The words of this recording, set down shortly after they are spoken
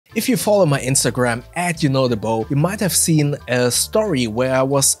If you follow my Instagram @YouKnowTheBow, you might have seen a story where I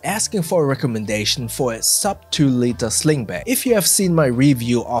was asking for a recommendation for a sub 2 liter sling bag. If you have seen my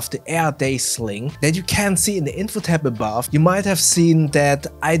review of the Air Day sling that you can see in the info tab above, you might have seen that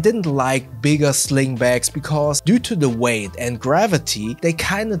I didn't like bigger sling bags because due to the weight and gravity, they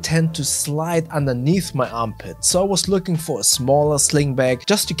kinda tend to slide underneath my armpit. So I was looking for a smaller sling bag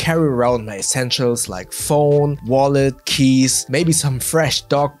just to carry around my essentials like phone, wallet, keys, maybe some fresh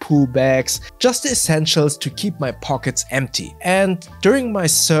dog poo bags, just the essentials to keep my pockets empty. And during my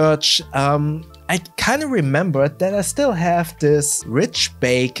search, I kind of remembered that I still have this Rich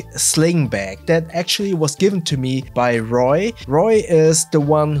Bake sling bag that actually was given to me by Roy. Roy is the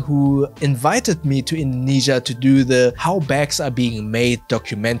one who invited me to Indonesia to do the How Bags Are Being Made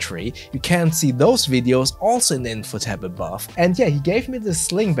documentary. You can see those videos also in the info tab above. And yeah, he gave me this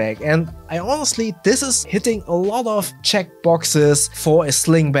sling bag, and I honestly, this is hitting a lot of check boxes for a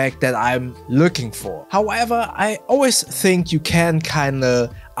sling bag that I'm looking for. However, I always think you can kind of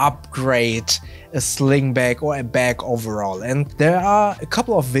upgrade a sling bag or a bag overall, and there are a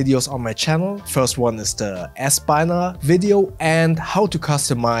couple of videos on my channel. First one is the S-Binder video and how to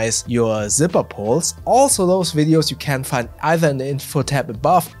customize your zipper pulls. Also, those videos you can find either in the info tab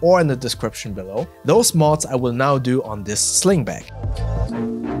above or in the description below. Those mods I will now do on this sling bag.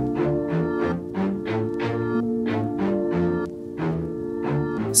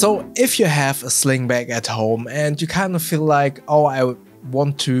 So if you have a sling bag at home and you kind of feel like, oh, I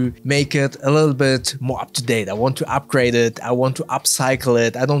want to make it a little bit more up to date, I want to upgrade it, I want to upcycle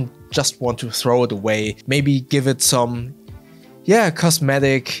it, I don't just want to throw it away, maybe give it some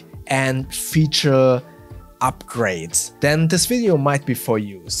cosmetic and feature upgrades, then this video might be for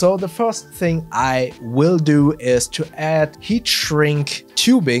you. So the first thing I will do is to add Heatshrink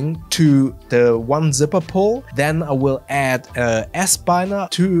Tubing to the one zipper pull. Then I will add a S-Binder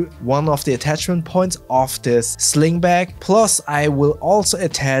to one of the attachment points of this sling bag. Plus I will also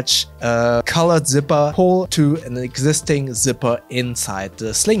attach a colored zipper pull to an existing zipper inside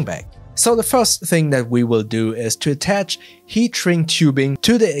the sling bag. So the first thing that we will do is to attach Heatshrink Tubing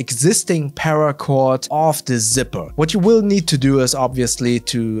to the existing paracord of the zipper. What you will need to do is obviously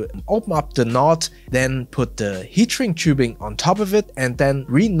to open up the knot, then put the Heatshrink Tubing on top of it and then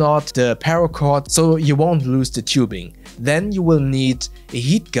re-knot the paracord so you won't lose the tubing. Then you will need a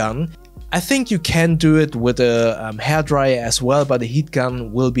heat gun. I think you can do it with a hairdryer as well, but the heat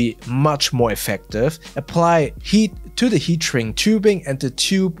gun will be much more effective. Apply heat to the Heatshrink Tubing and the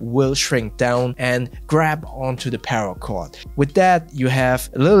tube will shrink down and grab onto the paracord. With that, you have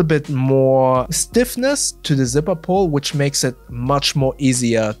a little bit more stiffness to the zipper pull, which makes it much more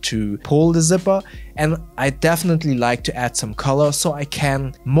easier to pull the zipper. And I definitely like to add some color so I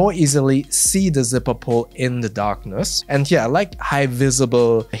can more easily see the zipper pull in the darkness. And yeah, I like high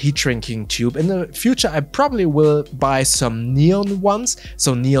visible heat shrinking tube. In the future, I probably will buy some neon ones,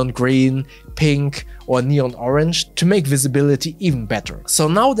 so neon green, pink or neon orange to make visibility even better. So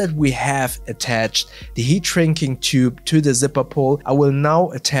now that we have attached the heat shrinking tube to the zipper pull, I will now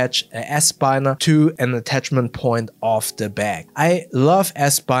attach a S-Binder to an attachment point of the bag. I love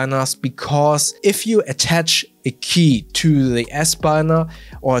S-Binders because if you attach a key to the S-Binder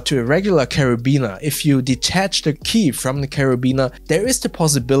or to a regular carabiner, if you detach the key from the carabiner, there is the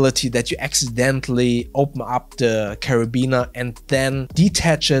possibility that you accidentally open up the carabiner and then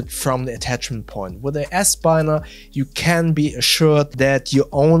detach it from the attachment point. With the S-Binder, you can be assured that you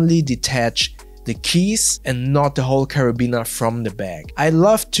only detach the keys and not the whole carabiner from the bag. I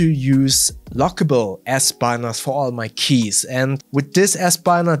love to use lockable S-binders for all my keys, and with this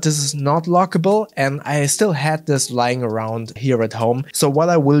S-binder this is not lockable, and I still had this lying around here at home. So what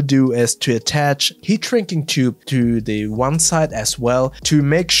I will do is to attach heat shrinking tube to the one side as well to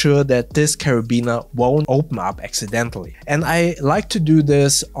make sure that this carabiner won't open up accidentally. And I like to do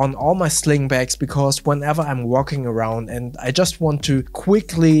this on all my sling bags because whenever I'm walking around and I just want to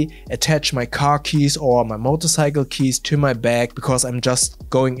quickly attach my car keys or my motorcycle keys to my bag because I'm just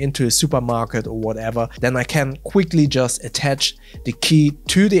going into a supermarket or whatever, then I can quickly just attach the key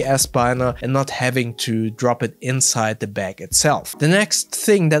to the S-binder and not having to drop it inside the bag itself. The next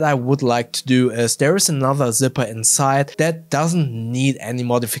thing that I would like to do is there is another zipper inside that doesn't need any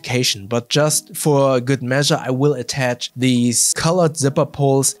modification, but just for a good measure I will attach these colored zipper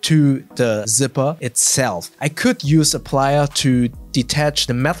pulls to the zipper itself. I could use a plier to detach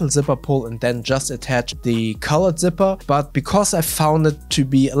the metal zipper pull and then just attach the colored zipper, but because I found it to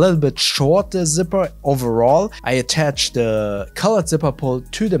be a little bit short, the zipper overall, I attached the colored zipper pull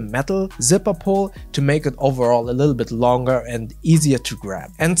to the metal zipper pull to make it overall a little bit longer and easier to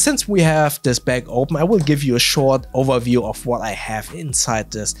grab. And since we have this bag open, I will give you a short overview of what I have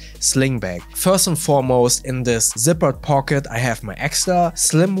inside this sling bag. First and foremost, in this zippered pocket, I have my extra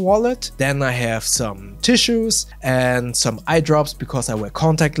slim wallet. Then I have some tissues and some eye drops because I wear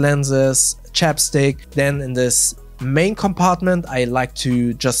contact lenses, chapstick. Then in this main compartment, I like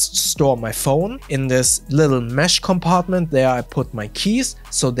to just store my phone. In this little mesh compartment, there I put my keys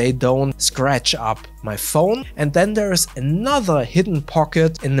so they don't scratch up my phone. And then there is another hidden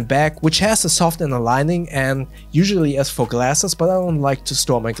pocket in the bag which has a soft inner lining and usually is for glasses, but I don't like to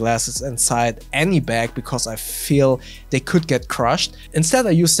store my glasses inside any bag because I feel they could get crushed. Instead,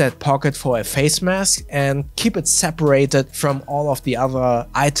 I use that pocket for a face mask and keep it separated from all of the other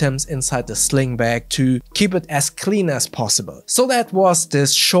items inside the sling bag to keep it as clean as possible. So that was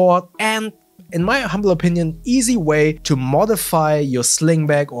this short and, in my humble opinion, easy way to modify your sling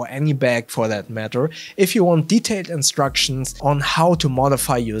bag, or any bag for that matter. If you want detailed instructions on how to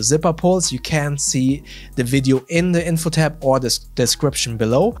modify your zipper pulls, you can see the video in the info tab or the description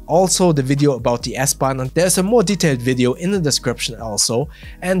below. Also the video about the S-button, there's a more detailed video in the description also.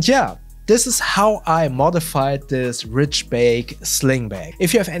 And yeah, this is how I modified this Rich Bake sling bag.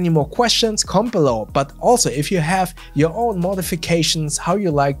 If you have any more questions, comment below, but also if you have your own modifications, how you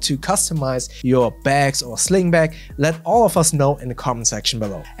like to customize your bags or sling bag, let all of us know in the comment section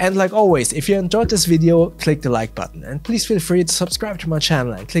below. And like always, if you enjoyed this video, click the like button, and please feel free to subscribe to my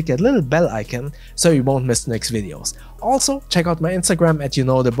channel and click that little bell icon so you won't miss the next videos. Also, check out my Instagram at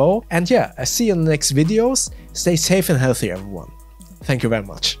YouKnowTheBow, and yeah, I see you in the next videos. Stay safe and healthy, everyone. Thank you very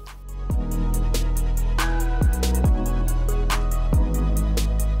much.